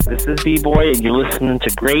This is B-Boy, and you're listening to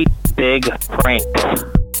Great Big Pranks.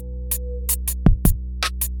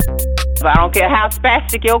 I don't care how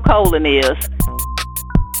spastic your colon is.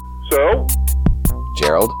 So?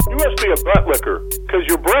 Gerald? You must be a butt licker, because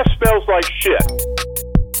your breath smells like shit.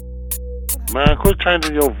 Man, quit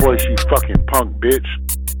changing your voice, you fucking punk bitch.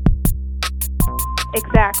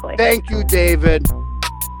 Exactly. Thank you, David.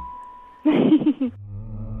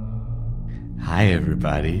 Hi,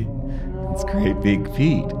 everybody. It's Great Big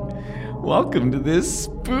Pete. Welcome to this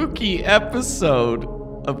spooky episode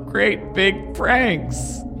of Great Big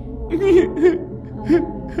Pranks.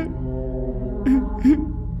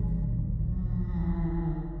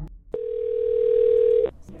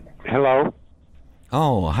 Hello?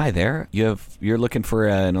 Oh, hi there. You're looking for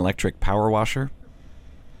an electric power washer?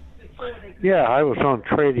 Yeah, I was on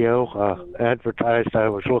Tradio, advertised I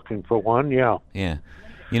was looking for one, yeah. Yeah.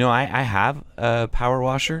 You know, I have a power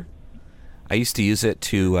washer. I used to use it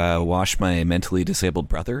to wash my mentally disabled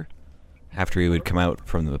brother after he would come out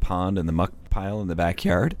from the pond and the muck pile in the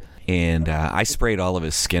backyard. And I sprayed all of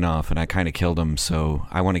his skin off, and I kind of killed him, so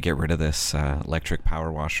I want to get rid of this electric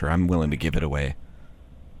power washer. I'm willing to give it away.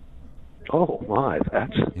 Oh, my,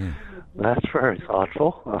 that's very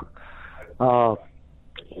thoughtful.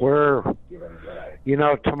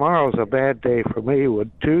 Tomorrow's a bad day for me.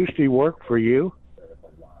 Would Tuesday work for you?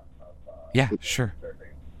 Yeah, sure.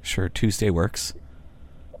 Sure, Tuesday works.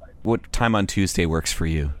 What time on Tuesday works for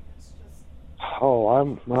you?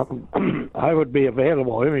 Oh, I would be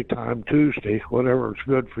available anytime Tuesday, whatever's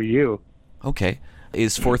good for you. Okay.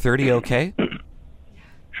 Is 4:30 okay?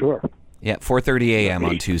 Sure. Yeah, 4:30 a.m.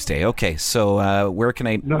 on Tuesday. Okay, so where can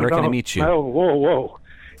I meet you? No, whoa.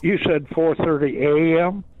 You said 4:30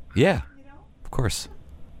 a.m.? Yeah, of course.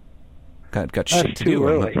 Got That's shit to too do.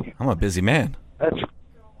 early. I'm a busy man. That's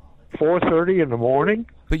 4:30 in the morning?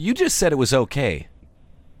 But you just said it was okay.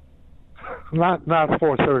 Not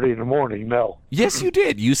 4:30 in the morning, no. Yes, you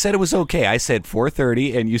did. You said it was okay. I said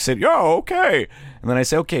 4:30, and you said, yeah, okay. And then I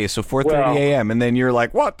said, okay, so 4:30 a.m., and then you're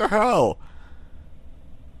like, what the hell?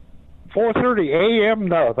 4:30 a.m.?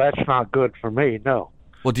 No, that's not good for me, no.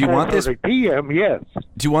 Well, do you want this? 4:30 p.m., yes.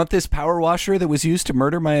 Do you want this power washer that was used to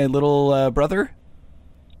murder my little brother?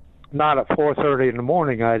 Not at 4:30 in the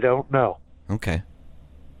morning, I don't know. Okay.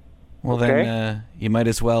 Well, okay. Then you might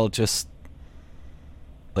as well just,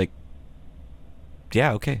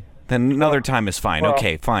 yeah, okay. Then another time is fine. Well,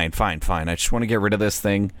 okay, fine. I just want to get rid of this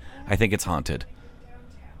thing. I think it's haunted.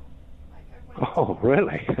 Oh,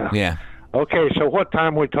 really? Yeah. Okay, so what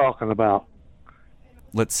time are we talking about?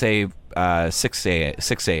 Let's say 6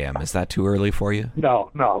 a.m. Is that too early for you? No,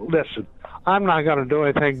 listen. I'm not going to do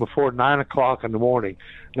anything before 9 o'clock in the morning.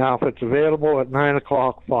 Now, if it's available at 9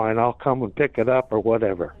 o'clock, fine. I'll come and pick it up or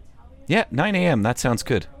whatever. Yeah, 9 a.m. That sounds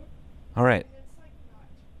good. All right.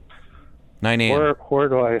 9 a.m. Where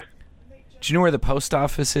do I... Do you know where the post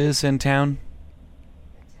office is in town?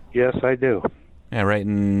 Yes, I do. Yeah, right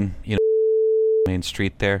in, Main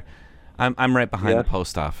Street there. I'm right behind the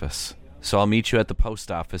post office. So I'll meet you at the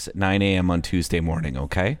post office at 9 a.m. on Tuesday morning,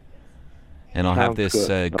 okay? And I'll have this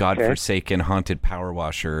godforsaken haunted power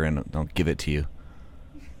washer, and I'll give it to you.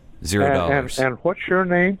 $0. And what's your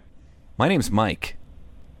name? My name's Mike.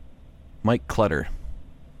 Mike Clutter.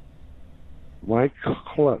 Mike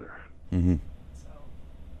Clutter. Mm-hmm.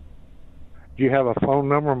 Do you have a phone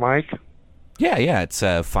number, Mike? Yeah, it's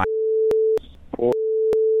 540.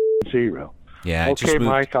 Yeah, I okay, just moved.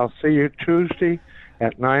 Mike, I'll see you Tuesday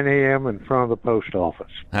at 9 a.m. in front of the post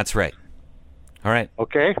office. That's right. All right.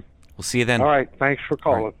 Okay? We'll see you then. All right, thanks for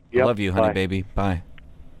calling. Right. Yep, I love you, honey bye. baby. Bye.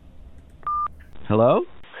 Hello?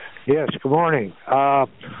 Yes, good morning.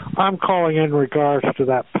 I'm calling in regards to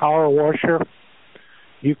that power washer.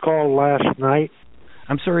 You called last night.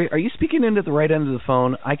 I'm sorry, are you speaking into the right end of the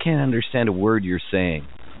phone? I can't understand a word you're saying.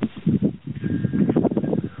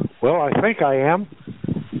 Well, I think I am.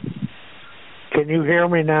 Can you hear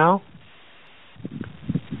me now?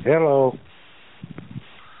 Hello.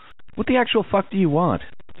 What the actual fuck do you want?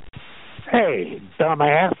 Hey,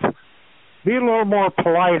 dumbass. Be a little more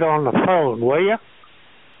polite on the phone, will you?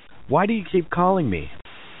 Why do you keep calling me?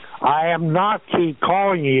 I am not keep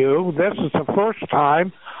calling you. This is the first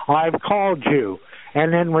time I've called you.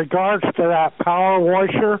 And in regards to that power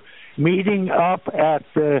washer meeting up at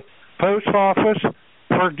the post office,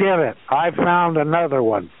 forget it. I found another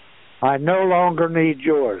one. I no longer need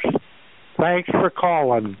yours. Thanks for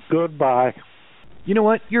calling. Goodbye. You know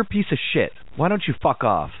what? You're a piece of shit. Why don't you fuck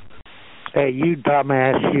off? Hey, you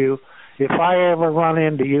dumbass, you. If I ever run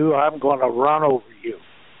into you, I'm going to run over you.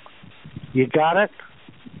 You got it?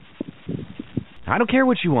 I don't care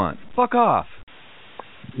what you want. Fuck off.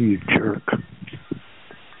 You jerk.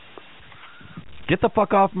 Get the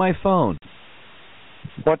fuck off my phone.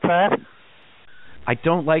 What's that? I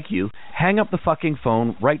don't like you. Hang up the fucking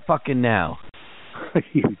phone right fucking now.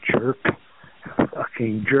 You jerk.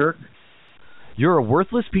 Fucking jerk. You're a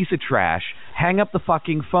worthless piece of trash. Hang up the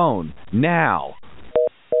fucking phone now.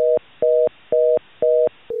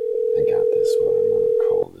 I got this one. I'm going to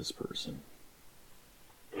call this person.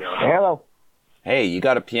 Hello. Hey, you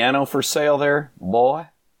got a piano for sale there, boy?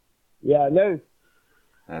 Yeah, I do.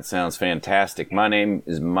 That sounds fantastic. My name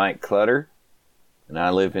is Mike Clutter, and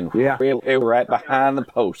I live in Yeah. right behind the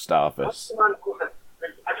post office.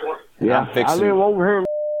 Yeah, I'm fixing- I live over here in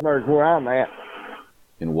Williamsburg, where I'm at.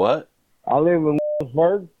 In what? I live in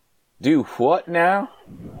Williamsburg. Do what now?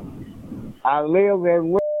 I live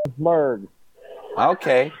in Williamsburg.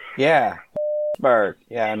 Okay, yeah. Bird.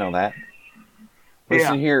 Yeah, I know that.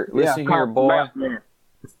 Listen here, boy.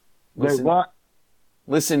 Listen, what?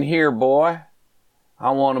 Listen here, boy. I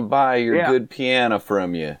want to buy your Yeah. good piano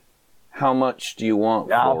from you. How much do you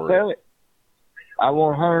want I'll for sell it? it. I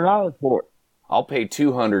want $100 for it. I'll pay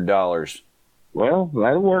 $200. Well,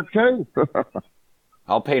 that'll work too.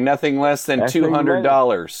 I'll pay nothing less than That's even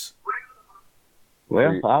 $200.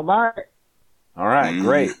 Well, I'll buy it. All right,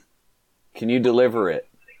 great. Can you deliver it?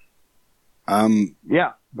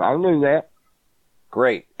 Yeah, I'll do that.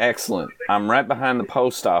 Great, excellent. I'm right behind the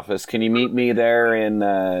post office. Can you meet me there in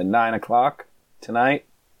 9 o'clock tonight?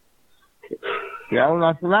 No,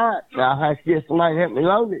 not tonight. I'll have to get somebody to help me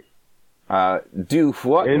load it. Do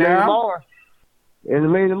what It'll be now? tomorrow.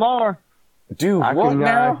 It'll be tomorrow. Do I what can,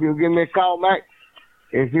 now? if you'll give me a call back.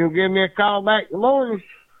 If you'll give me a call back in the morning.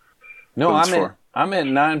 No, I'm at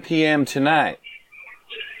 9 p.m. tonight.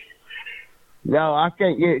 No, I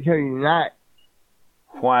can't get it to you tonight.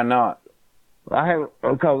 Why not? I haven't,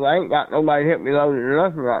 because I ain't got nobody to help me load it or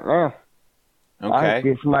nothing right now. I have to Okay.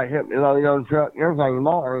 get somebody to help me load it on the truck and everything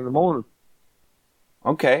tomorrow in the morning.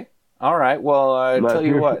 Okay. All right. Well, But tell if you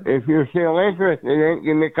you're- what. If you're still interested, then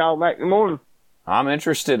give me a call back in the morning. I'm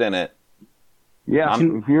interested in it. Yeah,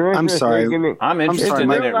 if you're interested, I'm sorry. give me. I'm interested sorry, in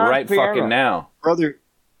Mike. it right Piano. fucking now.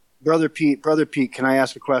 Brother Pete, can I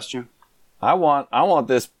ask a question? I want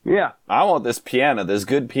this Yeah, piano, this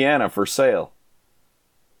good piano for sale.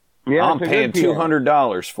 yeah. I'm it's a paying good piano.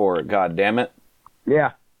 $200 for it. God damn it!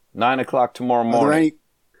 Yeah, 9 o'clock tomorrow Are there morning. any?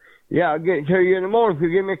 yeah. I'll get it to you in the morning. If you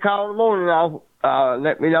give me a call in the morning, I'll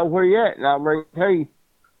let me know where you're at, and I'll bring it to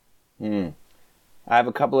you. I have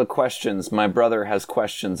a couple of questions. My brother has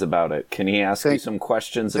questions about it. Can he ask me some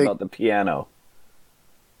questions about the piano?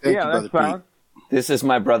 Thank Yeah, you, Brother that's fine. Pete. This is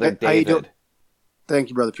my brother How you David. Thank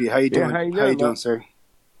you, Brother Pete. How you doing? how you How you doing, doing, bud? sir?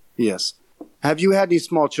 Yes. Have you had any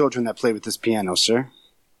small children that play with this piano, sir?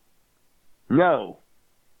 No.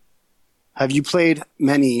 Have you played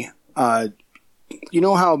many? You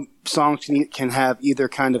know how songs can have either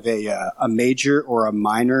kind of a major or a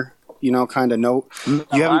minor, kind of note. No,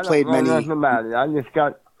 You haven't I played don't know many. nothing about it.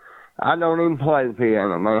 I don't even play the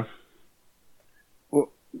piano, man. Well,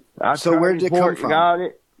 I so where did it come from? Got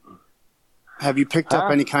it. Have you picked up Huh?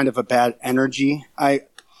 any kind of a bad energy?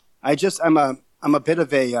 I'm a bit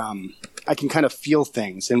of a I can kind of feel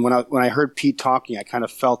things, and when I heard Pete talking, I kind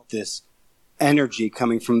of felt this energy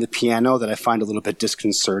coming from the piano that I find a little bit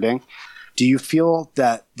disconcerting. Do you feel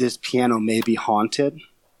that this piano may be haunted?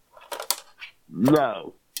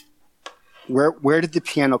 No. Where did the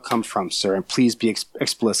piano come from, sir? And please be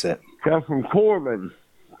explicit. Come from Corbin.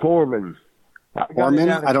 Corbin. Orman?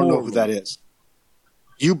 I don't know who that is.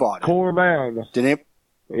 You bought it. Corbin. Did it?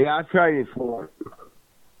 Yeah, I traded for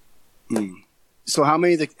it. So how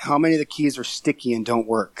many of the keys are sticky and don't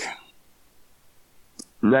work?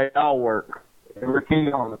 They all work. Every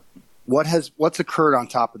key on it. What's occurred on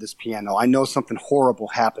top of this piano? I know something horrible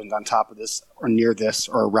happened on top of this or near this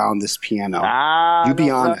or around this piano. You be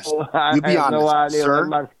honest. You be I have no honest, idea. sir. They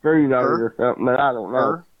might have screwed on it or something, but I don't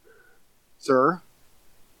know. Sir,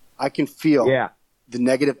 I can feel Yeah. the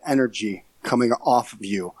negative energy coming off of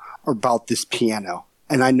you about this piano,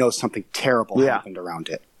 and I know something terrible happened around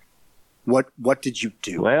it. What did you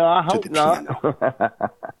do Well, I to hope the not. piano?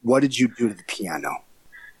 What did you do to the piano?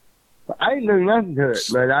 I didn't do nothing to it,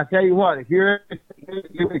 but I tell you what, if you're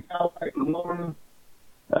give me a call back in the morning,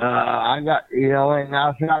 I got, and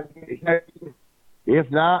I'll try to get it to you.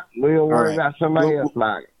 If not, we'll worry about somebody else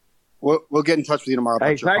about it. We'll get in touch with you tomorrow about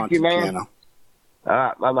Hey, your thank haunted you, man. piano. All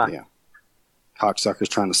right, bye-bye. Yeah. Cocksucker's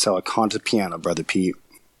trying to sell a haunted piano, Brother Pete.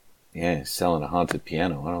 Yeah, he's selling a haunted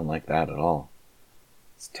piano. I don't like that at all.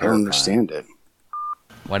 It's I terrifying. don't understand it.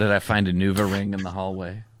 Why did I find a Nuva ring in the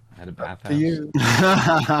hallway? I had a bathhouse.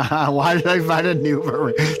 Why did I find a new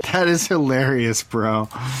ring? That is hilarious, bro.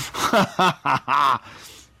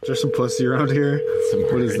 there some pussy around here? Some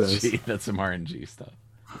What is RNG. this? That's some RNG stuff.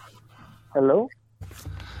 Hello?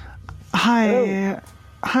 Hi,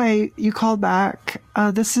 you called back.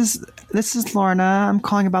 This is Lorna. I'm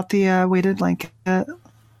calling about the weighted blanket.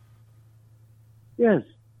 Yes.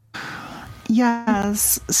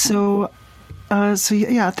 Yes. So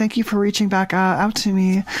yeah, thank you for reaching back out to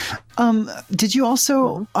me. Did you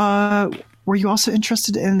also were you also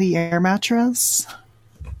interested in the air mattress?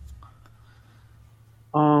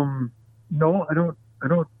 No, I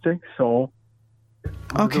don't think so.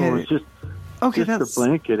 Okay. No, it's just that's a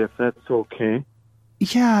blanket, if that's okay.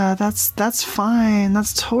 Yeah, that's fine.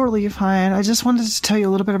 That's totally fine. I just wanted to tell you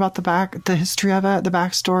a little bit about the history of it, the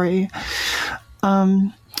backstory.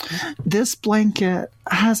 This blanket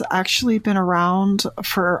has actually been around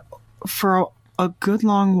for a good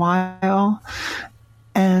long while,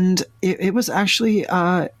 and it was actually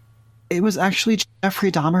Jeffrey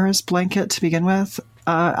Dahmer's blanket to begin with.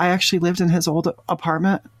 I actually lived in his old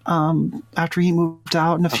apartment after he moved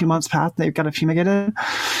out, and a few months passed. They got it fumigated.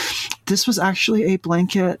 This was actually a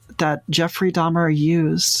blanket that Jeffrey Dahmer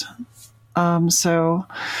used. So,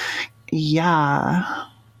 yeah,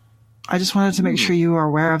 I just wanted to make sure you were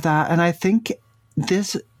aware of that. And I think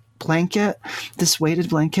this blanket, this weighted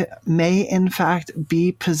blanket, may in fact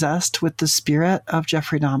be possessed with the spirit of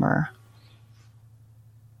Jeffrey Dahmer.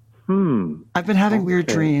 I've been having weird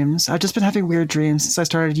dreams. I've just been having weird dreams since I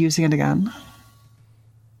started using it again.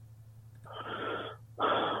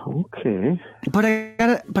 Okay. But I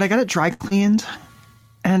got it dry cleaned,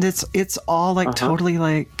 and it's all like totally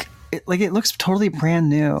it looks totally brand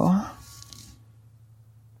new.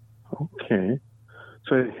 Okay.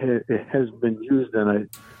 So it has been used, and I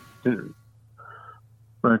didn't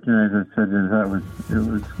recognize it said that it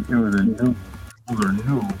was a new or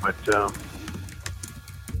new, but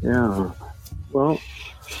yeah. Well,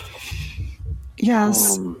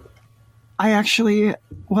 yes. I actually,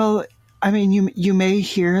 well, I mean, you may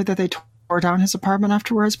hear that they tore down his apartment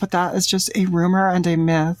afterwards, but that is just a rumor and a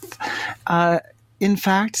myth. In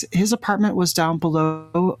fact, his apartment was down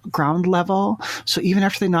below ground level, so even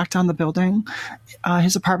after they knocked down the building,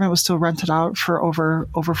 his apartment was still rented out for over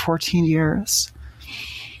 14 years.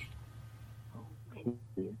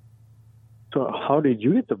 So how did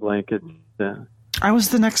you get the blanket then? I was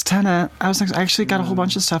the next tenant. I actually got a whole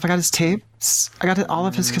bunch of stuff. I got his tapes. I got all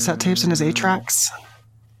of his cassette tapes and his 8-tracks.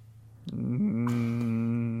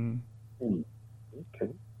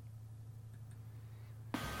 Okay.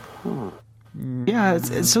 Huh. Yeah,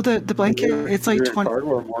 so the blanket, it's like 20.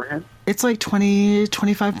 It's like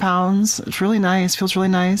 25 pounds. It's really nice. Feels really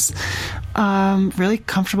nice. Really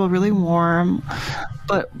comfortable, really warm.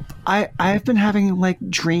 But I've been having like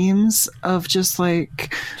dreams of just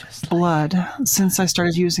blood since I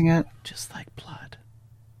started using it. Just like blood.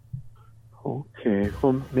 Okay.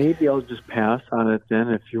 Well, maybe I'll just pass on it then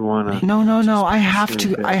if you want to. No. I have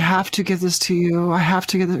to give this to you. I have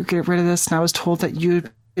to get rid of this. And I was told that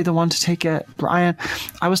you'd be the one to take it, Brian.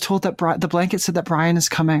 I was told that the blanket said that Brian is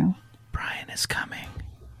coming. Brian is coming.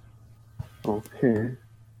 Okay.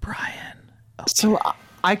 Brian. Okay. So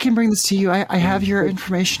I can bring this to you. I have your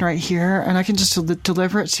information right here, and I can just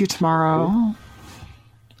deliver it to you tomorrow.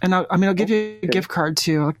 And I'll give you a gift card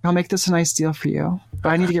too. I'll make this a nice deal for you. But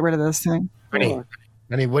I need to get rid of this thing.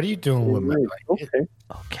 Honey, what are you doing with my blanket?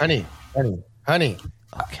 Okay. Honey.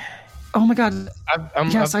 Okay. Oh my God.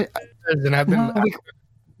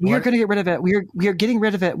 We are going to get rid of it. We are getting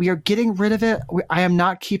rid of it. We are getting rid of it. I am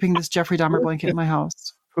not keeping this Jeffrey Dahmer blanket in my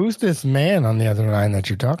house. Who's this man on the other line that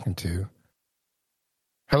you're talking to?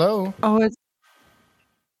 Hello? Oh, it's...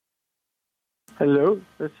 Hello,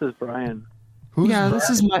 this is Brian. Who's Brian? This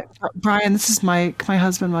is Brian. This is Mike, my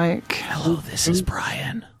husband, Mike. Hello, this is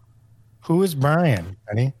Brian. Who is Brian,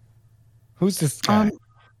 honey? Who's this guy?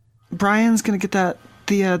 Brian's going to get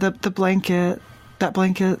the blanket. That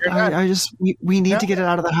blanket. We need to get it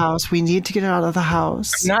out of the house. We need to get it out of the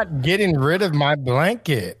house. I'm not getting rid of my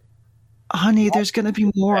blanket. Honey, there's going to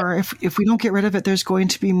be more. If we don't get rid of it, there's going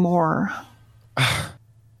to be more.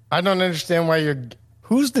 I don't understand why you're...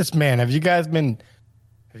 Who's this man? Have you guys been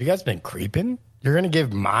creeping? You're going to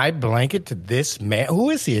give my blanket to this man?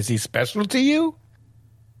 Who is he? Is he special to you?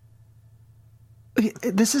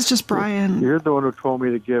 This is just Brian. You're the one who told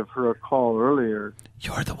me to give her a call earlier.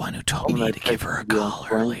 You're the one who told me to give her a call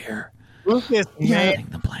earlier. Who's this man?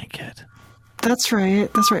 The blanket. That's right.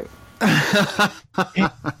 I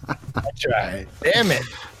tried. Damn it.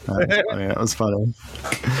 That was funny.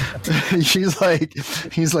 He's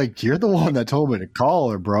like, you're the one that told me to call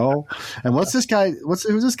her, bro. And who's this guy? Who's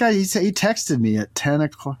this guy? He texted me at 10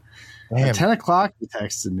 o'clock. At 10 o'clock, he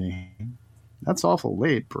texted me. That's awful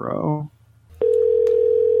late, bro.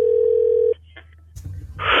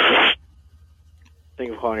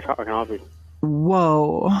 calling. I can help you.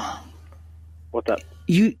 Whoa. What's up?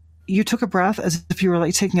 You took a breath as if you were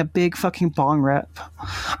like taking a big fucking bong rip.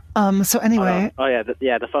 So anyway. Oh yeah,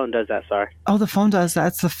 the phone does that. Sorry. Oh, the phone does that.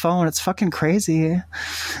 It's the phone. It's fucking crazy.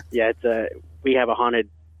 Yeah, we have a haunted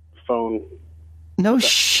phone. No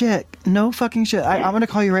shit. No fucking shit. I'm gonna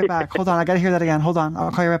call you right back. Hold on. I gotta hear that again. Hold on.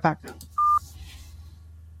 I'll call you right back.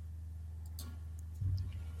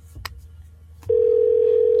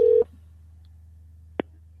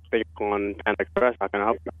 On Panda Express, how can I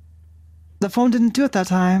help you? The phone didn't do it that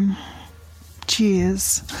time.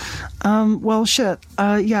 Jeez. Well, shit.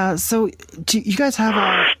 Yeah. So, do you guys have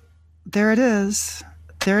a? There it is.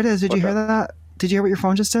 There it is. Did you hear that? Did you hear what your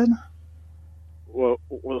phone just did? Well,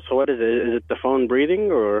 so what is it? Is it the phone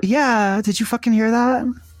breathing or? Yeah. Did you fucking hear that?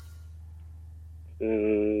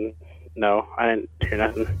 No, I didn't hear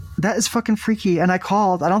nothing. That is fucking freaky. And I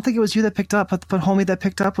called. I don't think it was you that picked up, but homie that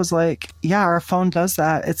picked up was like, yeah, our phone does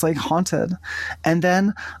that. It's like haunted. And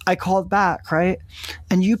then I called back, right?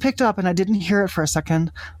 And you picked up and I didn't hear it for a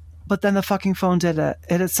second, but then the fucking phone did it.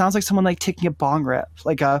 And it sounds like someone like taking a bong rip,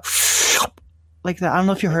 like that. I don't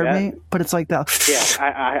know if you heard me, but it's like that. Yeah,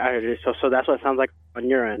 I heard it. So that's what it sounds like on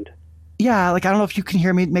your end. Yeah, like I don't know if you can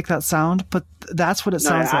hear me make that sound, but that's what it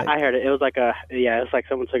sounds like. I heard it. It was like it's like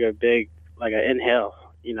someone took a big, like an inhale,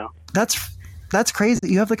 you know. That's crazy.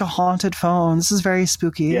 You have like a haunted phone. This is very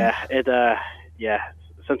spooky. Yeah,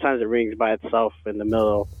 sometimes it rings by itself in the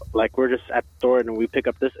middle. Like we're just at the store and we pick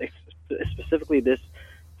up this, specifically this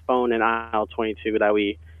phone in aisle 22 that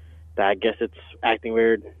I guess it's acting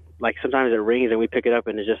weird. Like sometimes it rings and we pick it up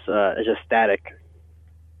and it's just static.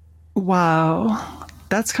 Wow.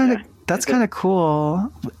 That's kind of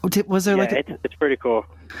cool. Was there it's pretty cool.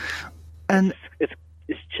 And it's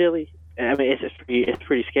chilly. I mean, it's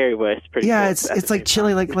pretty scary, but it's pretty. Yeah, cool. it's like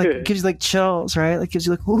chilly, like it gives you like chills, right? Like gives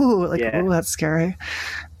you like ooh, ooh, that's scary.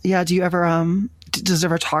 Yeah. Do you ever does it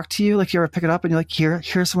ever talk to you? Like you ever pick it up and you like hear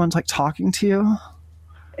someone like talking to you?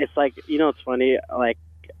 It's like, you know, it's funny. Like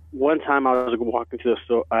one time I was walking to the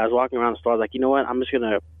store. I was walking around the store. I was like, you know what? I'm just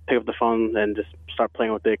gonna pick up the phone and just start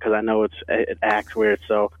playing with it because I know it acts weird.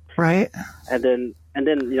 So right. And then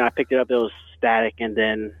you know I picked it up. It was static, and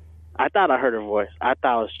then I thought I heard her voice. I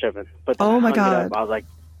thought I was tripping. But then oh my god! I was like,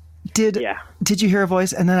 did you hear a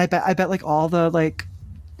voice? And then I bet like all the like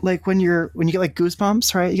when you get like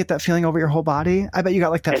goosebumps, right? You get that feeling over your whole body. I bet you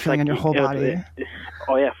got like that feeling in your whole body.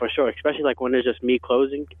 Oh yeah, for sure. Especially like when it's just me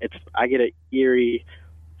closing. I get an eerie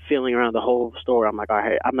feeling around the whole store. I'm like, all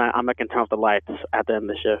right, I'm not gonna turn off the lights at the end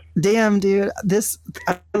of the shift. Damn, dude,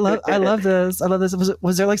 I love this.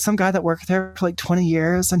 Was there like some guy that worked there for like 20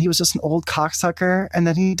 years and he was just an old cocksucker and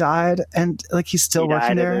then he died and like he's still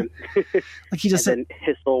working there? Like he just and then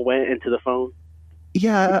his soul went into the phone.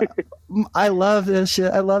 Yeah, I love this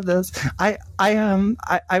shit. I love this. I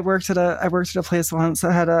worked at a place once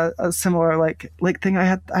that had a similar like thing. I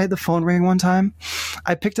had the phone ring one time.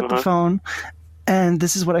 I picked up the phone. And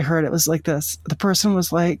this is what I heard. It was like this. The person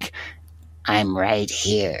was like, "I'm right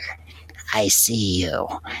here. I see you."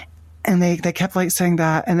 And they kept like saying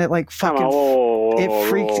that, and it like fucking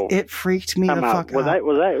it freaked me the fuck out.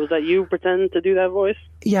 Was that you pretending to do that voice?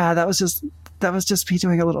 Yeah, that was just me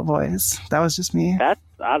doing a little voice. That was just me. That's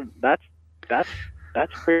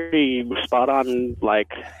pretty spot on.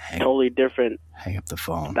 Like totally different. Hang up the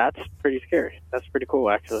phone. That's pretty scary. That's pretty cool,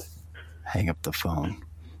 actually. Hang up the phone.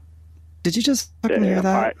 Did you just fucking hear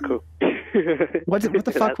that? All right, cool. What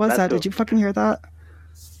the fuck was that? Cool. Did you fucking hear that?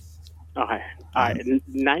 All right.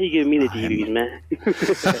 Now you're giving me the DVDs, man.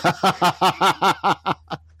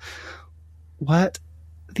 What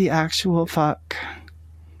the actual fuck?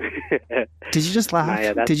 Did you just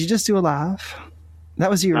laugh? Nah, Did you just do a laugh?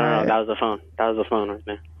 That was you, right? No, that was the phone. That was the phone right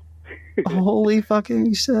there. Holy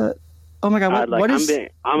fucking shit! Oh my god! I'm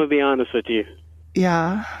gonna be honest with you.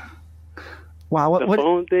 Yeah. Wow. The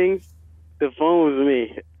phone thing. The phone was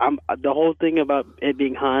me. The whole thing about it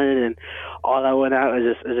being haunted and all that went out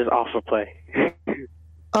is just off of play.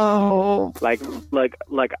 Oh. Like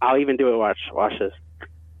I'll even do it. Watch this.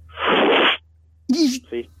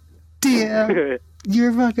 See? Damn.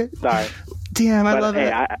 You're fucking. Sorry. Damn, I love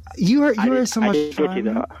it. You are so much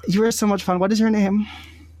fun. You are so much fun. What is your name?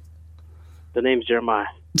 The name's Jeremiah.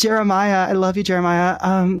 Jeremiah, I love you, Jeremiah.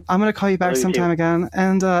 I'm gonna call you back sometime again.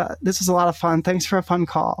 And this was a lot of fun. Thanks for a fun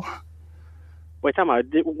call. Wait, time out.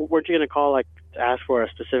 Weren't you gonna call like to ask for a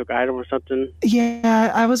specific item or something?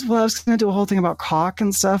 Yeah, I was gonna do a whole thing about caulk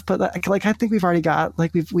and stuff, but like I think we've already got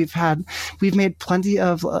like we've made plenty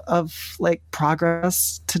of like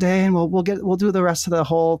progress today, and we'll do the rest of the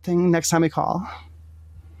whole thing next time we call.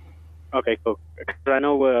 Okay, cool. 'Cause I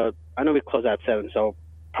know we close at 7, so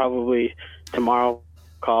probably tomorrow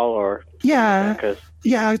call or Yeah. because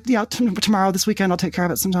Yeah. Tomorrow, this weekend, I'll take care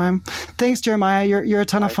of it sometime. Thanks, Jeremiah. You're a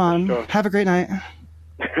ton of fun. sure. Have a great night.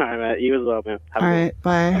 all right, man, you as well, man. Have a All good right.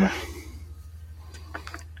 Bye.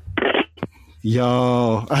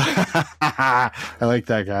 Yo, I like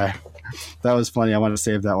that guy. That was funny. I want to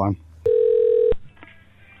save that one.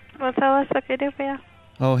 What's Alice? What can I do for you?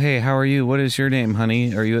 Oh, hey, how are you? What is your name,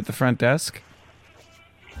 honey? Are you at the front desk?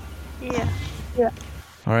 Yeah. Yeah.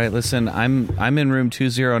 All right, listen, I'm in room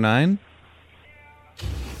 209.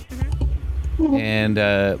 And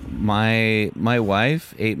my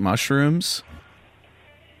wife ate mushrooms.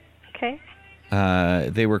 Okay.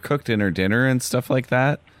 They were cooked in her dinner and stuff like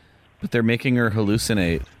that, but they're making her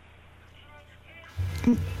hallucinate.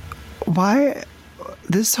 Why?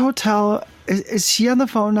 This hotel, is she on the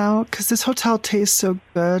phone now? Because this hotel tastes so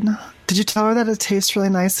good. Did you tell her that it tastes really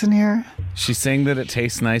nice in here? She's saying that it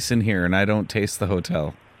tastes nice in here, and I don't taste the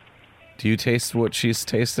hotel. Do you taste what she's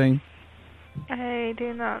tasting? I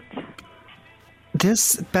do not.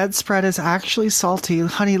 This bedspread is actually salty.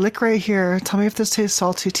 Honey, lick right here. Tell me if this tastes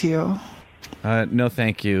salty to you. No,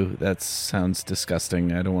 thank you. That sounds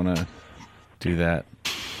disgusting. I don't want to do that.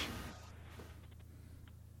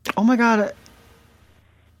 Oh my god.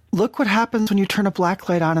 Look what happens when you turn a black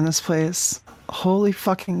light on in this place. Holy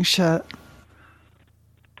fucking shit.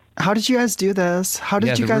 How did you guys do this? How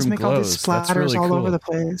did you guys make all these splatters really all cool. over the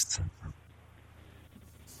place?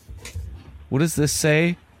 What does this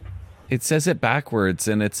say? It says it backwards,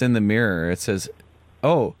 and it's in the mirror. It says,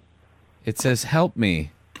 oh, it says, help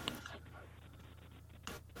me.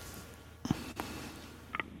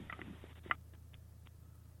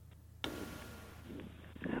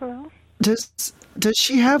 Hello? Does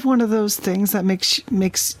she have one of those things that makes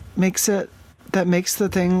the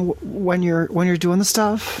thing when you're doing the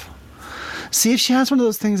stuff? See if she has one of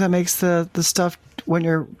those things that makes the stuff when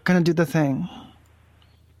you're gonna do the thing.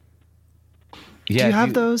 Yeah, do you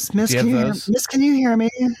have those, Miss? do you Can have you those? Miss? Can you hear me?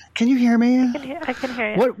 Can you hear me? I can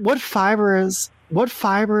hear you. What fibers? What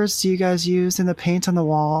fibers do you guys use in the paint on the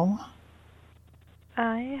wall?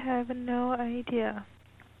 I have no idea.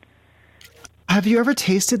 Have you ever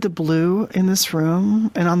tasted the blue in this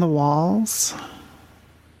room and on the walls?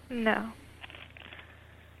 No.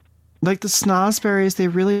 Like the snozberries, they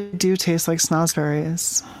really do taste like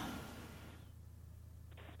snozberries.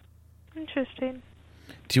 Interesting.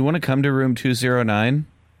 Do you want to come to room 209?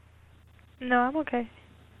 No, I'm okay.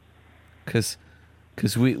 Because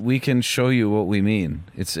we can show you what we mean.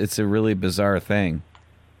 It's a really bizarre thing.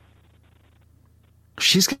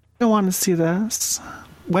 She's going to want to see this.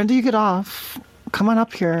 When do you get off? Come on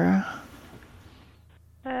up here.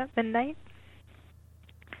 Midnight.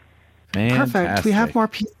 Perfect. We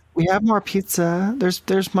have more pizza.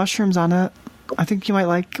 There's mushrooms on it. I think you might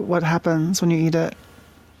like what happens when you eat it.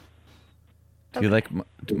 Do you like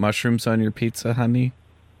mushrooms on your pizza, honey?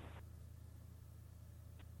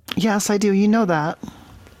 Yes, I do. You know that.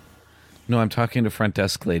 No, I'm talking to front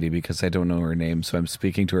desk lady because I don't know her name, so I'm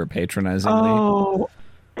speaking to her patronizingly. Oh,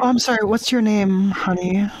 I'm sorry. What's your name,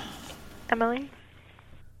 honey? Emily.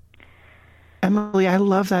 Emily, I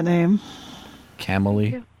love that name.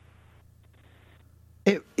 Camely.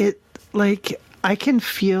 It like I can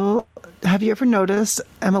feel. Have you ever noticed,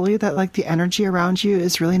 Emily, that like the energy around you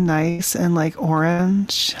is really nice and like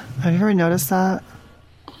orange? Have you ever noticed that?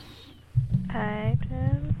 I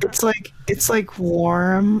did. It's like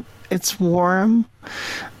warm. It's warm,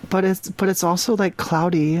 but it's also like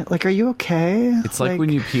cloudy. Like, are you okay? It's like when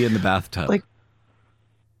you pee in the bathtub. Like,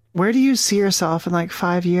 where do you see yourself in like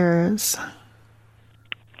 5 years?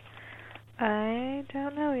 I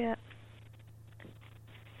don't know yet.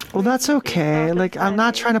 Well, that's okay. Like, I'm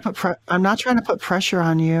not trying to put pressure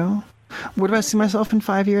on you. Where do I see myself in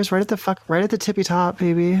 5 years? Right at the tippy top,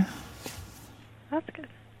 baby. That's good.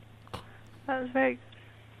 That was very good.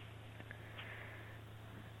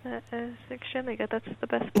 That is extremely good. That's the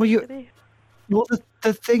best place to be. Well,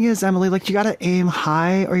 the thing is, Emily, like, you gotta aim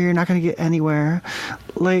high or you're not gonna get anywhere.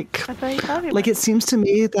 Like, it seems to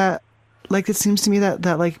me that like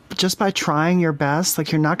just by trying your best,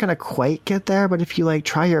 like, you're not gonna quite get there, but if you like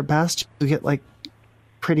try your best, you get like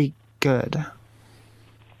pretty good.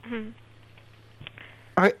 Mm-hmm.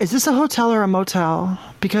 All right, is this a hotel or a motel?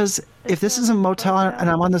 Because if this is a motel and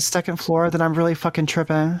I'm on the second floor, then I'm really fucking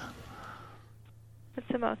tripping. It's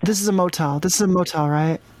a motel. This is a motel. This is a motel,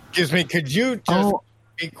 right? Excuse me, could you just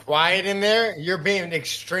be quiet in there? You're being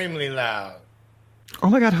extremely loud. Oh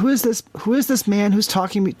my god, who is this? Who is this man who's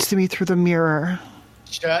talking to me through the mirror?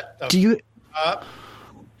 Shut the up.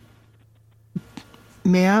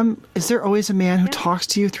 Ma'am, is there always a man who talks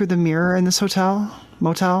to you through the mirror in this hotel?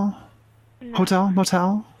 Motel? No. Hotel?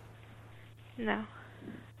 Motel? No.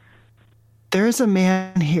 There's a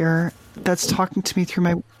man here that's talking to me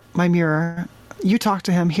through my mirror. You talk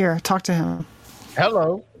to him. Here, talk to him.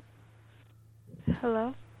 Hello.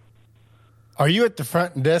 Hello? Are you at the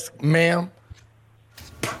front desk, ma'am?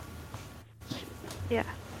 Yeah.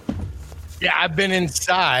 Yeah, I've been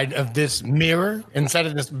inside of this mirror, inside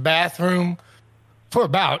of this bathroom, for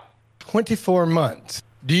about 24 months.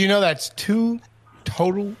 Do you know that's 2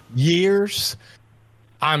 total years?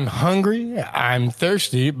 I'm hungry, I'm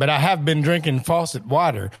thirsty, but I have been drinking faucet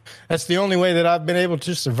water. That's the only way that I've been able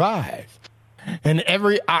to survive. And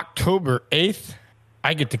every October 8th,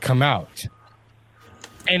 I get to come out.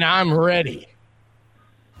 And I'm ready.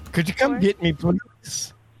 Could you come get me,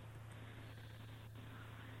 please?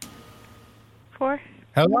 4?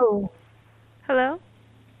 Hello? Hello?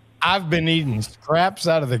 I've been eating scraps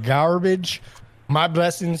out of the garbage. My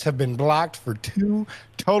blessings have been blocked for 2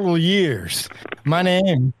 total years. My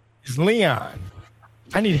name is Leon.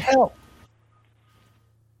 I need help.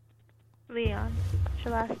 Leon. What's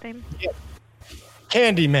your last name?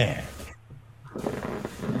 Candyman.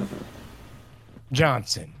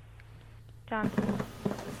 Johnson. Johnson.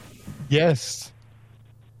 Yes.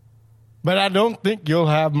 But I don't think you'll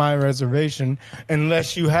have my reservation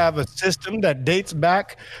unless you have a system that dates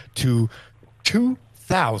back to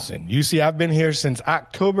 2000. You see, I've been here since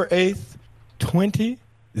October 8th, 2000.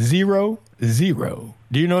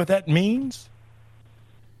 Do you know what that means?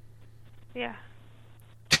 Yeah.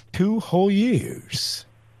 2 whole years.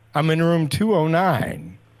 I'm in room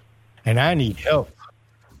 209, and I need help.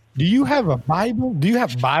 Do you have a Bible? Do you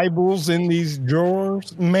have Bibles in these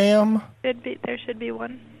drawers, ma'am? There should be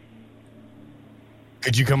one.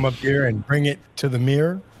 Could you come up here and bring it to the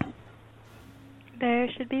mirror?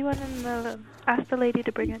 There should be one in the... Ask the lady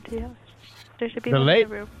to bring it to you. There should be The one in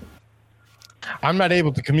the room. I'm not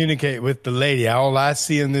able to communicate with the lady. All I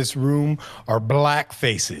see in this room are black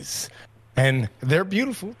faces. And they're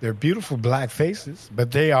beautiful. They're beautiful black faces,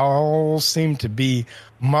 but they all seem to be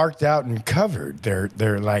marked out and covered.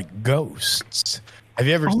 They're like ghosts. Have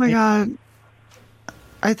you ever Oh my God.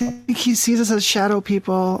 I think he sees us as shadow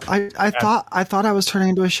people. I thought I was turning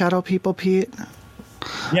into a shadow people, Pete.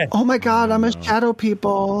 Yes. Oh my God, I'm a shadow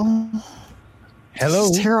people. Hello?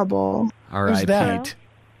 This is terrible. All Who's right, that? Pete.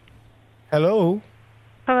 Hello?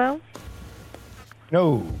 Hello?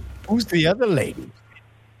 No. Who's the other lady?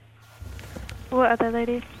 What other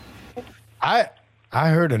lady? I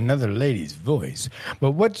heard another lady's voice.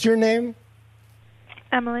 But what's your name?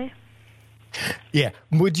 Emily. Yeah.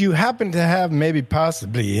 Would you happen to have maybe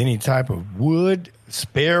possibly any type of wood,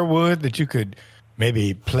 spare wood that you could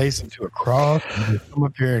maybe place into a cross and just come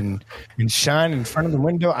up here and shine in front of the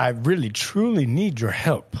window? I really, truly need your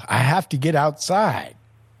help. I have to get outside.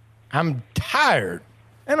 I'm tired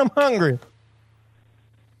and I'm hungry.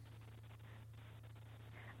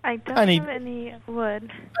 I don't have any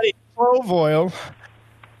wood. I need clove oil,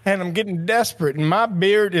 and I'm getting desperate, and my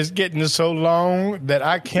beard is getting so long that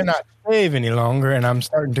I cannot shave any longer, and I'm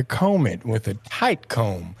starting to comb it with a tight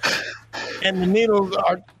comb. And the needles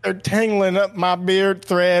are tangling up my beard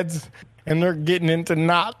threads, and they're getting into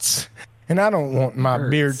knots. And I don't want my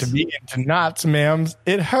beard to be into knots, ma'am.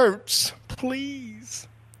 It hurts. Please.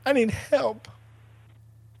 I need help.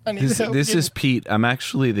 I need help. This is Pete. I'm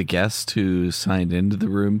actually the guest who signed into the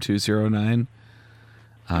room 209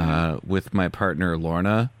 with my partner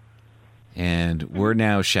Lorna, and we're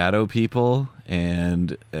now shadow people.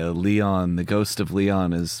 And Leon, the ghost of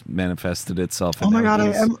Leon, has manifested itself. Oh my God,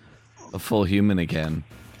 he's I am a full human again.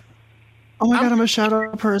 Oh my God, I'm a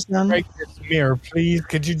shadow person. Break this mirror, please.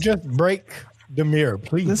 Could you just break the mirror,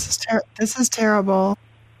 please? This is terrible.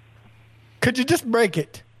 Could you just break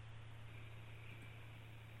it?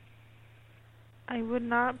 I would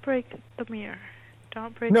not break the mirror.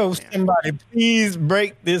 Don't break No, the mirror. somebody, please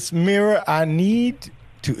break this mirror. I need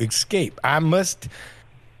to escape. I must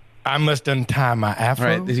untie my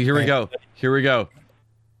afro. All right, here we go. Here we go.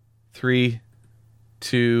 3,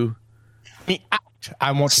 2. Me out.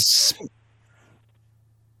 I want to.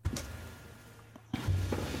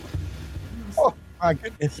 Oh my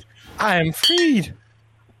goodness! I am freed.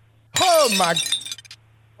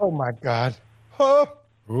 Oh my God! Oh.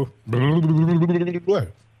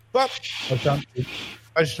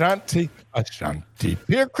 Ashanti.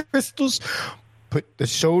 Here, crystals. Put the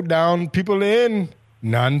show down, people in.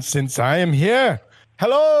 Nonsense, I am here.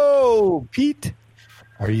 Hello, Pete.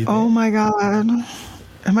 Are you there? Oh my God.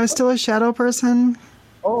 Am I still a shadow person?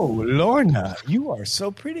 Oh, Lorna, you are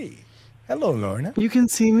so pretty. Hello, Lorna. You can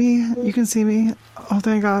see me. You can see me. Oh,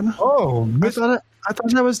 thank God. Oh, I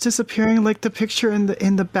thought I was disappearing like the picture in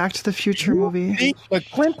the Back to the Future movie.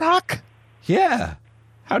 McClintock? Yeah.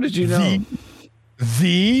 How did you know?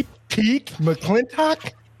 The Pete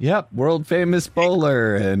McClintock? Yep, world famous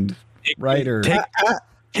bowler and writer.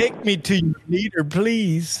 Take me to your leader,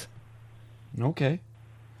 please. Okay.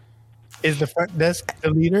 Is the front desk the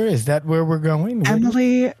leader? Is that where we're going?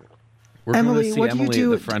 Emily, We're going Emily, to see what do you Emily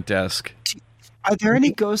do? at the front desk. Are there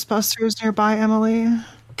any Ghostbusters nearby, Emily?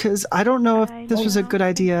 Because I don't know if this was a good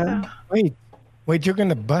idea. Wait, you're going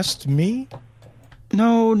to bust me?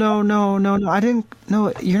 No. I didn't.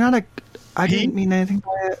 No, you're not a. I didn't mean anything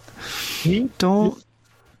by it. Pete? Don't.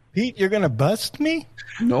 Pete, you're going to bust me?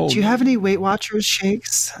 No. Do you have any Weight Watchers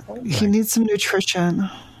shakes? He needs some nutrition.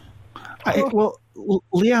 Well,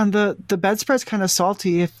 Leon, the bedspread's kind of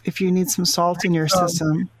salty. If you need some salt in your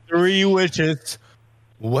system. 3 wishes.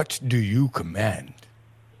 What do you command?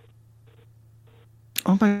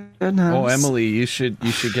 Oh my goodness. Oh, Emily, you should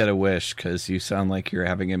get a wish because you sound like you're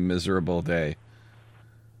having a miserable day.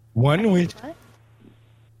 1 wish.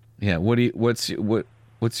 Yeah. What's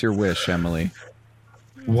your wish, Emily?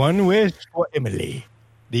 1 wish for Emily,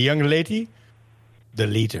 the young lady, the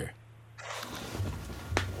leader.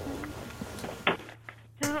 I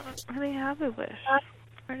don't really have a wish. I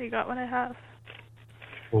already got what I have.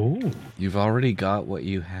 Oh. You've already got what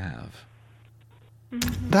you have.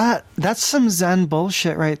 That's some Zen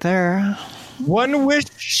bullshit right there. 1 wish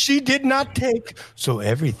she did not take, so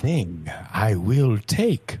everything I will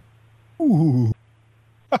take. Ooh.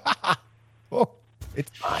 Oh,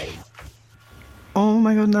 it's fine. Oh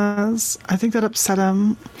my goodness. I think that upset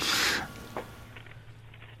him.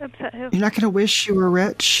 Upset who? You're not going to wish you were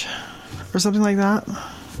rich or something like that?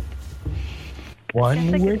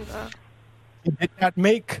 1 wish she did not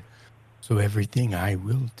make, so everything I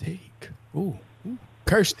will take. Ooh.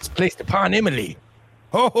 Curse is placed upon Emily.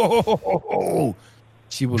 Oh,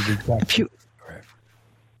 she will be back. If you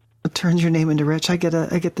turns your name into rich, I get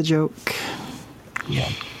the joke. Yeah.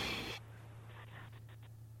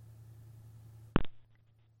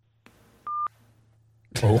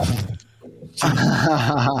 Oh.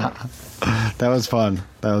 That was fun.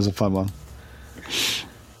 That was a fun one.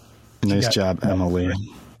 Nice job, Emily.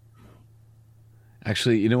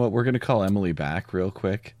 Actually, you know what? We're going to call Emily back real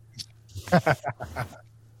quick. All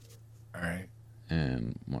right.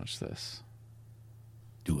 And watch this.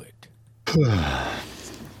 Do it.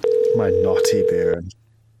 My naughty beard.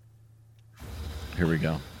 Here we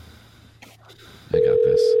go. I got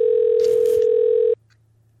this.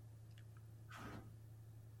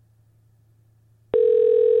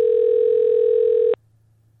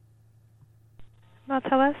 Not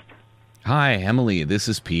West? Hi, Emily. This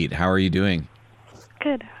is Pete. How are you doing?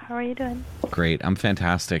 Good. How are you doing? Great. I'm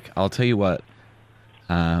fantastic. I'll tell you what.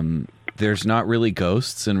 There's not really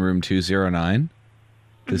ghosts in room 209.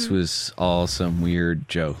 This was all some weird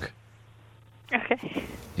joke. Okay.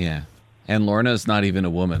 Yeah. And Lorna's not even a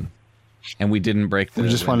woman. And we didn't break the We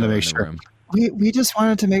just wanted to window make in the sure. room. We just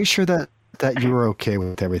wanted to make sure that you were okay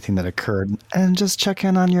with everything that occurred and just check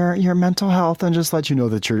in on your mental health and just let you know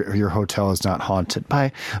that your hotel is not haunted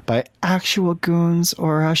by actual goons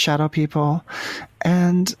or shadow people.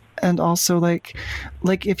 And also like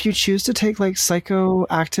if you choose to take like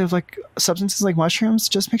psychoactive like substances like mushrooms,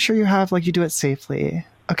 just make sure you have you do it safely.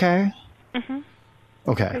 Okay? Mhm.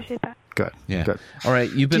 Okay. Appreciate that. Good. Yeah. Good. All right.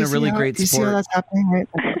 You've been a really great You see how sport. that's happening, right?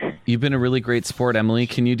 You've been a really great sport, Emily.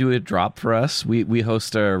 Can you do a drop for us? We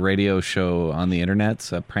host a radio show on the internet.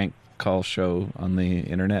 It's a prank call show on the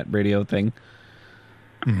internet radio thing.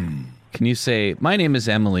 Can you say, my name is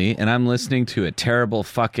Emily, and I'm listening to a terrible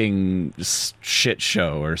fucking shit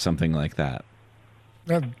show or something like that?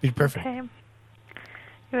 That'd be perfect. Okay.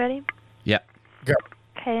 You ready? Yeah. Go.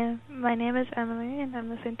 Okay. My name is Emily, and I'm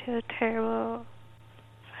listening to a terrible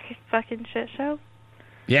fucking shit show.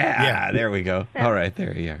 Yeah, there we go. Yeah. All right,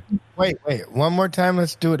 there you are. Wait. One more time.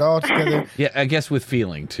 Let's do it all together. Yeah, I guess with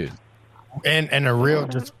feeling, too. and a real,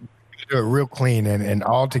 just do it real clean and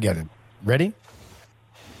all together. Ready?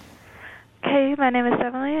 Okay, my name is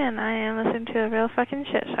Emily, and I am listening to a real fucking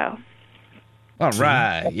shit show. All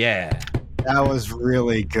right, yeah. That was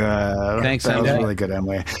really good. Thanks, That was Emily. really good,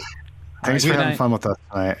 Emily. Thanks for Good having night. fun with us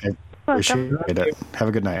tonight. I appreciate it. Have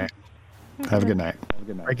a good night. Have a good night.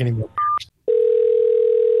 Break any more.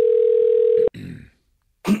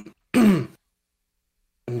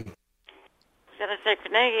 Senator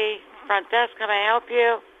Carnegie, front desk, can I help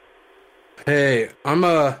you? Hey, I'm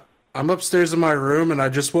upstairs in my room and I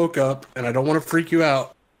just woke up and I don't want to freak you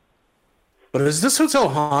out. But is this hotel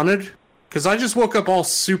haunted? Because I just woke up all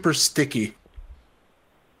super sticky.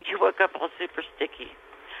 You woke up all super sticky.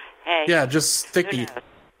 Hey. Yeah, just sticky. who knows?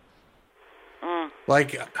 Mm.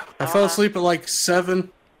 Like, I fell asleep at like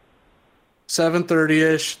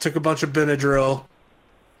 7:30-ish, took a bunch of Benadryl.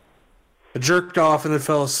 I jerked off and then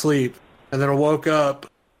fell asleep. And then I woke up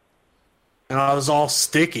and I was all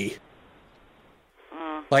sticky.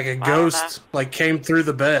 Like a ghost, like, came through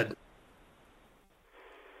the bed.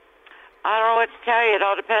 I don't know what to tell you. It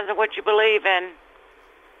all depends on what you believe in.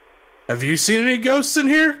 Have you seen any ghosts in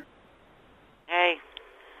here? Hey,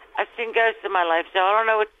 I've seen ghosts in my life, so I don't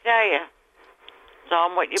know what to tell you. It's all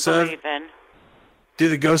on what you believe in. Do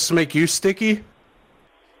the ghosts make you sticky?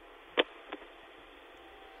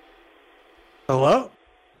 Hello?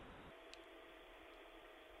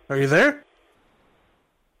 Are you there?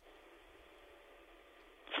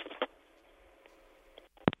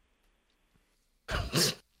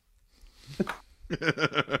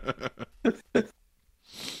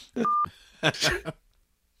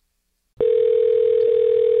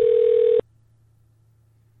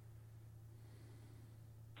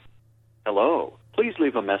 Hello. Please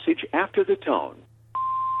leave a message after the tone.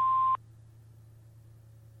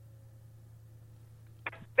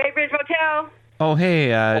 Bay Bridge Motel. Oh, hey,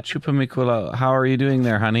 Chupa Mikula. How are you doing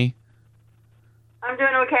there, honey? I'm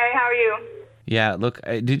doing okay. How are you? Yeah, look,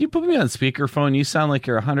 did you put me on speakerphone? You sound like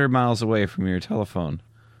you're 100 miles away from your telephone.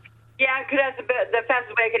 Yeah, because that's the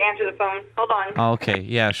fastest way I can answer the phone. Hold on. Oh, okay,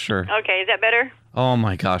 yeah, sure. Okay, is that better? Oh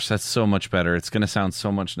my gosh, that's so much better. It's going to sound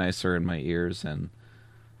so much nicer in my ears and,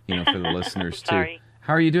 you know, for the listeners too. Sorry.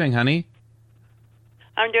 How are you doing, honey?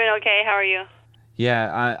 I'm doing okay. How are you?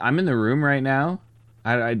 Yeah, I'm in the room right now.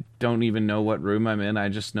 I don't even know what room I'm in. I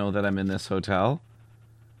just know that I'm in this hotel.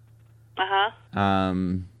 Uh-huh.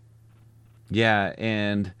 Yeah,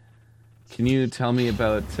 and can you tell me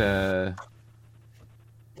about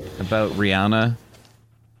Rihanna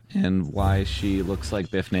and why she looks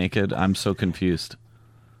like Biff Naked? I'm so confused.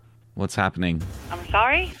 What's happening? I'm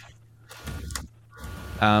sorry?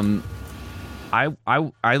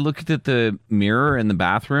 I looked at the mirror in the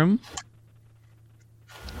bathroom,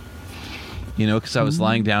 you know, because I was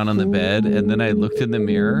lying down on the bed, and then I looked in the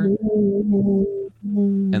mirror,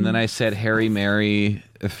 and then I said Harry Mary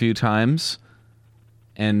a few times,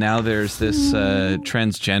 and now there's this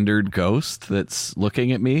transgendered ghost that's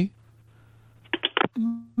looking at me.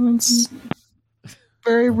 It's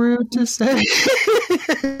very rude to say.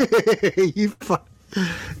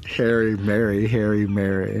 Harry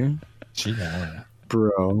Mary. Yeah.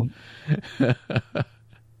 Bro.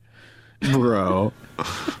 Bro.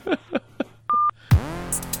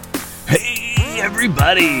 Hey,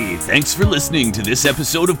 everybody! Thanks for listening to this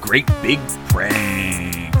episode of Great Big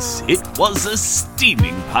Pranks. It was a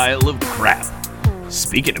steaming pile of crap.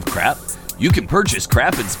 Speaking of crap, you can purchase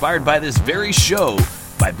crap inspired by this very show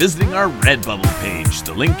by visiting our Redbubble page.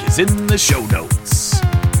 The link is in the show notes.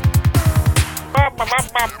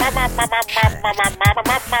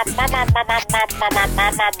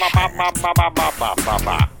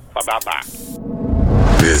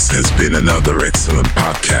 This has been another excellent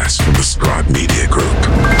podcast from the Scribe Media Group.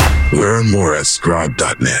 Learn more at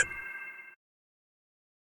scribe.net.